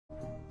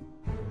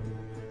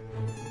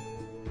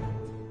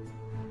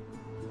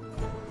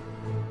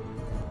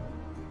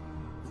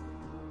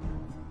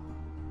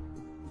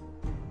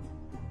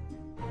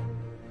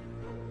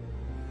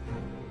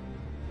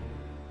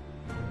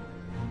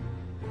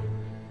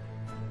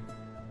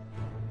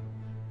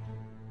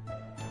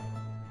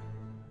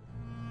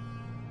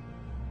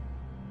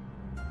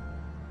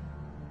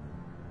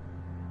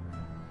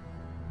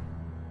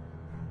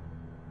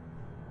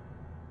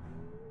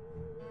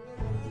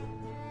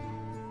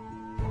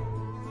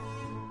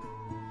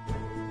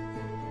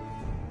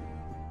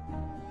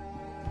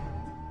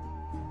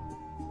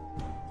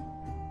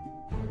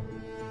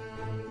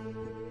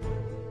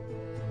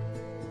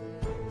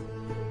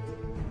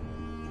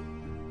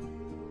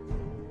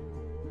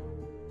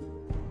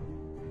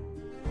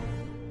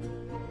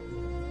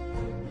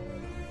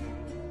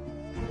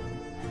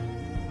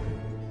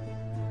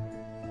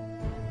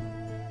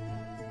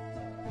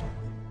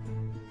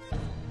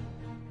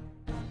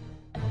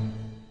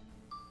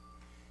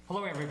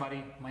Hello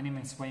everybody, my name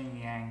is Wayne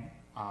Yang,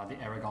 the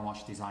ARAGON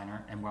watch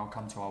designer, and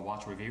welcome to our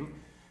watch review.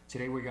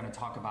 Today we're going to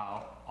talk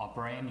about our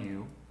brand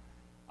new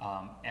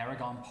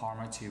ARAGON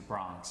Parma 2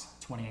 Bronze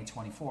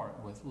 2824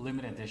 with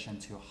limited edition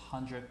to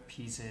 100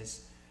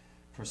 pieces,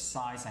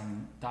 precise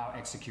and dial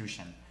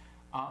execution.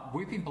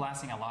 We've been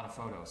blasting a lot of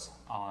photos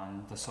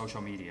on the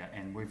social media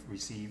and we've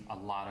received a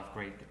lot of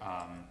great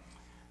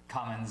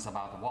comments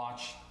about the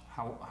watch,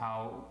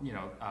 how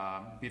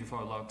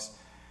beautiful it looks.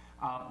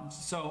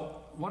 So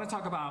I want to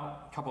talk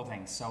about a couple of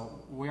things.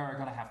 So we are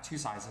going to have two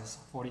sizes,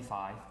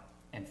 45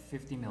 and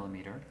 50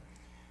 millimeter.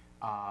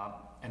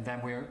 And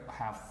then we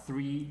have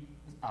three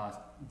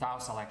dial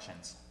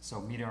selections.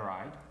 So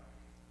Meteorite,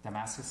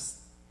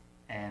 Damascus,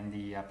 and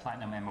the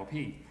Platinum MOP.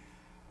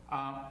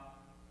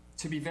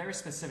 To be very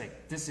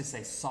specific, this is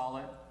a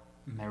solid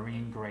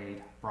marine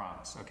grade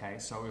bronze, okay?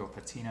 So it will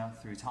patina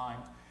through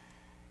time.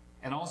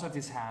 And also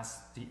this has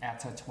the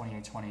ETA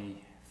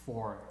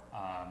 2824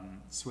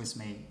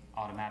 Swiss-made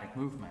automatic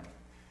movement.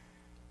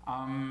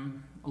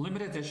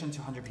 Limited edition to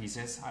 100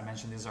 pieces, I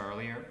mentioned this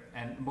earlier,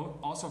 and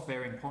also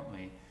very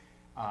importantly,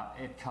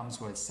 it comes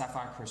with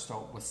sapphire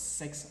crystal with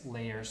 6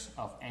 layers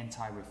of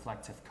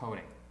anti-reflective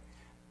coating.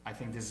 I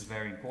think this is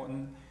very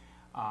important.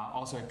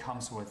 Also it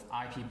comes with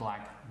IP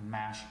black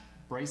mesh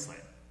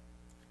bracelet.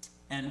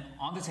 And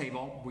on the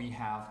table we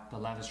have the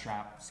leather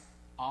straps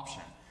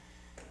option.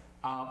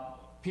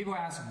 People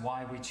ask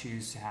why we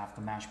choose to have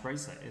the mesh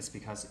bracelet. It's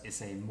because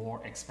it's a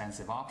more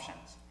expensive option,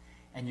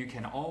 and you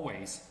can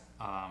always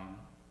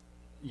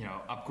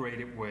upgrade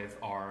it with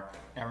our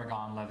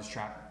ARAGON leather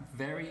strap.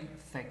 Very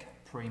thick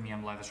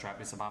premium leather strap.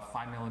 It's about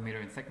 5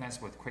 millimeter in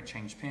thickness with quick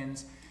change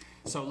pins.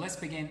 So let's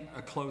begin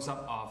a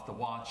close-up of the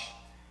watch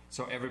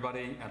so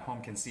everybody at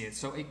home can see it.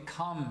 So it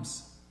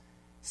comes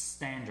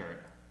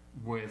standard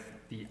with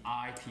the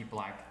IP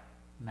black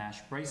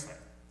mesh bracelet.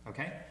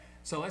 Okay,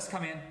 so let's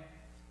come in.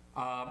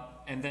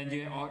 And then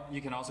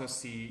you can also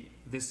see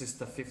this is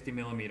the 50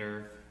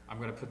 millimeter. I'm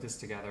going to put this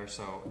together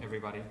so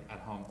everybody at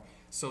home.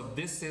 So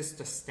this is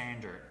the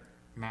standard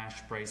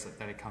mesh bracelet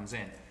that it comes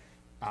in.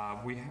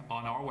 On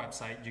our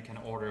website you can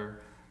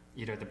order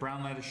either the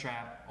brown leather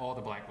strap or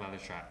the black leather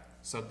strap.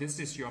 So this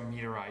is your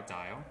Meteorite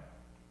dial.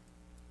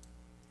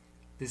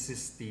 This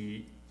is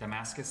the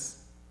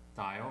Damascus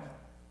dial.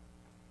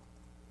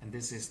 And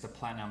this is the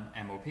Platinum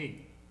MOP.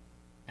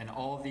 And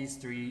all of these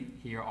three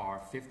here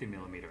are 50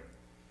 millimeter.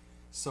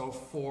 So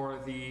for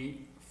the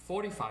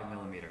 45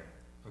 millimeter,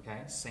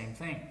 okay, same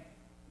thing.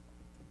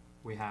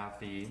 We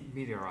have the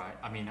Meteorite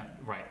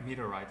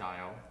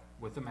dial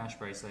with the mesh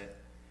bracelet,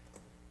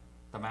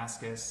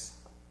 Damascus,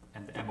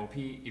 and the MOP.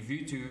 If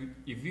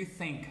you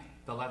think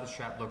the leather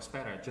strap looks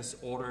better, just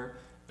order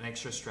an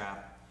extra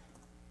strap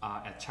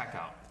at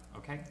checkout.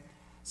 Okay.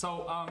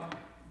 So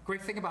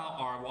great thing about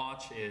our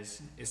watch is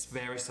it's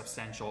very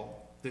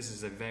substantial. This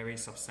is a very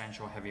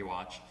substantial heavy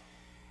watch.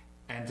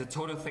 And the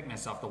total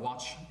thickness of the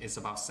watch is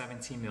about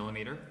 17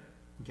 millimeter.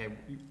 Okay,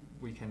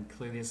 we can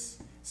clearly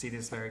see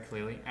this very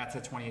clearly. ETA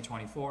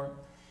 2824,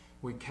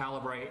 we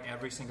calibrate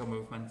every single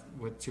movement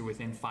to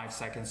within 5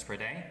 seconds per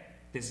day.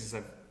 This is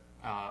an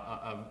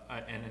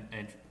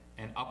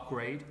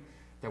upgrade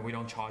that we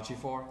don't charge you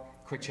for.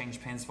 Quick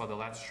change pins for the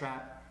leather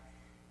strap.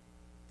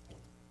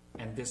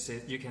 And this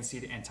is, you can see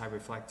the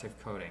anti-reflective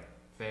coating.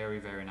 Very,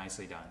 very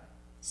nicely done.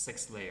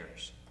 6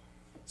 layers.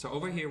 So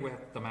over here we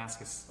have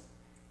Damascus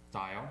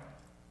dial,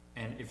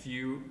 and if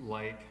you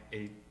like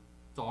a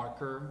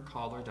darker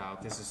color dial,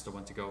 this is the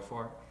one to go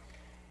for.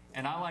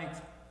 And I like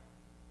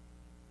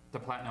the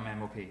Platinum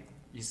MOP.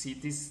 You see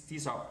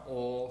these are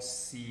all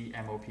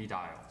CMOP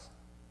dials.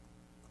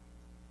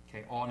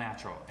 Okay, all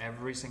natural.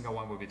 Every single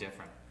one will be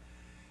different.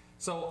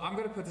 So I'm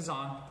going to put this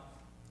on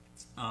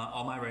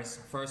my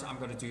wrist. First I'm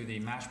going to do the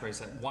mesh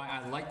bracelet. Why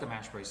I like the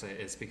mesh bracelet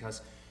is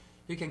because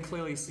you can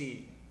clearly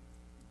see,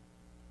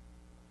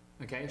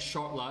 okay,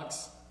 short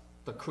lugs,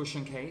 the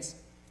cushion case,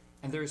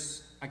 and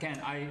there's, again,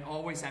 I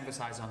always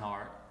emphasize on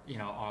our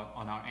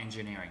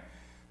engineering.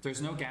 There's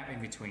no gap in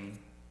between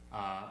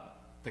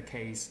the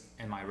case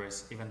and my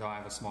wrist, even though I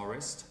have a small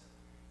wrist.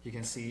 You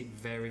can see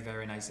very,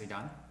 very nicely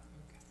done.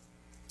 Okay.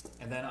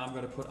 And then I'm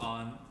going to put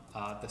on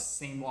the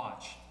same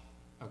watch.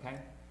 Okay,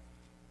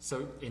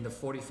 so in the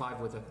 45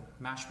 with the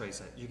mesh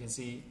bracelet, you can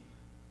see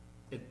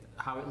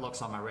how it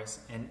looks on my wrist,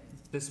 and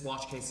this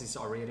watch case is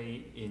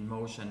already in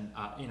motion,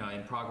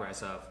 in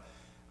progress of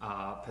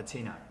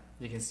patina.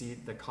 You can see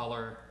the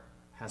color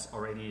has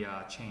already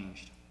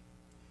changed.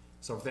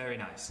 So very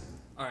nice.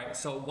 All right,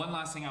 so one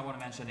last thing I want to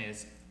mention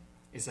is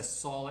a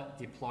solid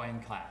deploying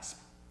clasp.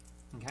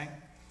 Okay,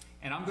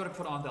 and I'm going to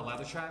put on the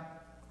leather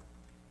strap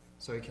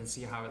so you can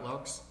see how it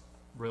looks.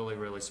 Really,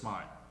 really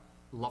smart.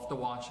 Love the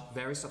watch.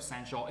 Very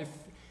substantial.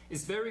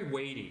 It's very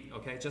weighty.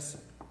 Okay, just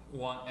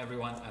want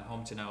everyone at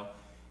home to know.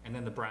 And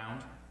then the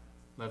brown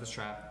leather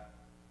strap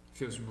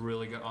feels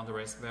really good on the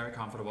wrist. Very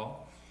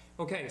comfortable.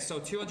 Okay, so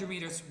 200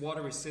 meters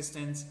water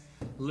resistance,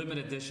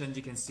 limited edition.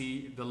 You can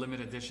see the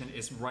limited edition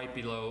is right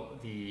below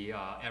the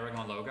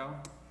ARAGON logo.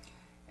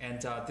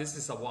 And this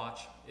is a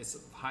watch. It's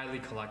highly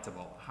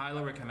collectible.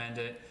 Highly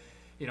recommended.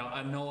 you know,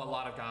 I know a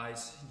lot of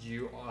guys,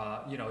 you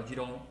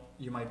know,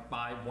 you might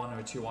buy 1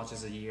 or 2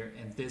 watches a year,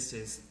 and this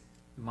is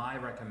my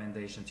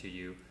recommendation to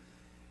you.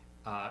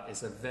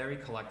 It's a very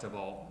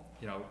collectible,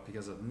 you know,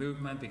 because of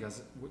movement,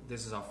 because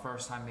this is our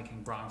first time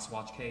making Bronx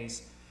watch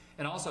case,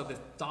 and also the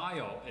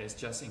dial is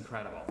just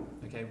incredible.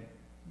 Okay,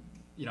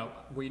 you know,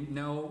 we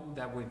know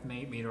that we've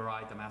made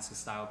Meteorite Damascus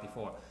style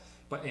before,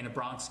 but in a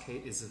Bronx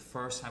case, it's the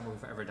first time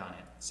we've ever done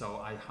it. So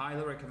I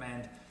highly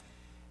recommend,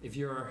 if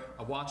you're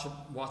a watch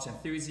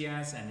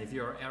enthusiast and if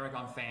you're an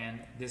Aragon fan,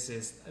 this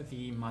is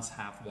the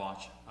must-have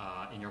watch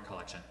in your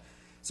collection.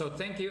 So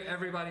thank you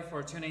everybody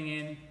for tuning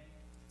in.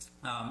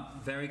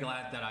 Very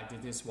glad that I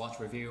did this watch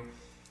review,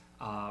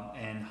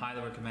 and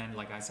highly recommend.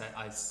 Like I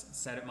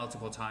said it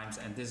multiple times,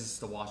 and this is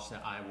the watch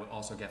that I would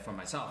also get for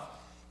myself.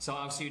 So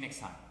I'll see you next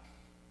time.